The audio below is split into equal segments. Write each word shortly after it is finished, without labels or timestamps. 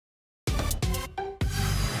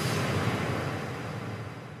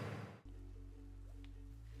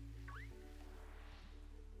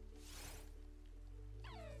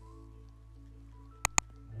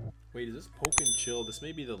Wait, is this Poke and Chill? This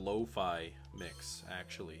may be the lo-fi mix,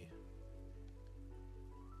 actually.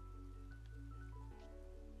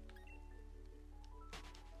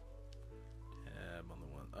 Tab on the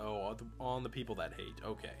one. Oh, on the people that hate.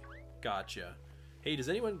 Okay, gotcha. Hey, does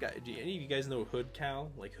anyone do any of you guys know Hood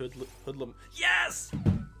Cal? Like Hoodlum? Yes!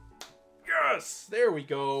 Yes! There we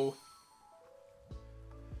go.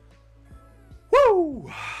 Woo!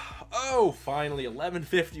 Oh, finally,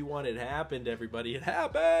 11:51. It happened, everybody. It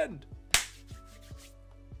happened.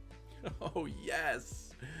 Oh,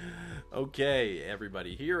 yes. Okay,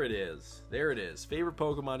 everybody, here it is. There it is. Favorite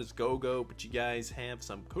Pokemon is Go-Go, but you guys have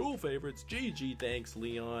some cool favorites. GG, thanks,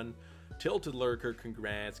 Leon. Tilted Lurker,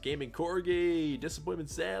 congrats. Gaming Corgi, Disappointment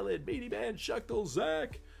Salad, Meaty Man, Shuckle,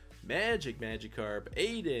 Zach, Magikarp,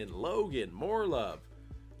 Aiden, Logan, More Love.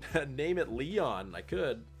 Name it Leon. I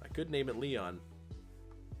could name it Leon.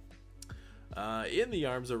 In the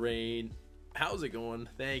Arms of Rain. How's it going?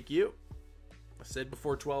 Thank you. I said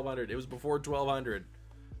before 1200. It was before 1200.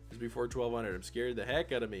 It was before 1200. I'm scared the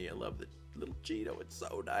heck out of me. I love the little Cheeto. It's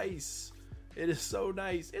so nice. It is so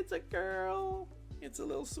nice. It's a girl. It's a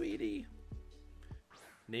little sweetie.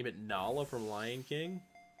 Name it Nala from Lion King.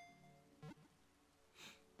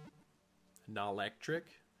 Nalectric.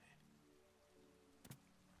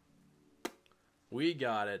 We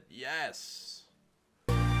got it. Yes.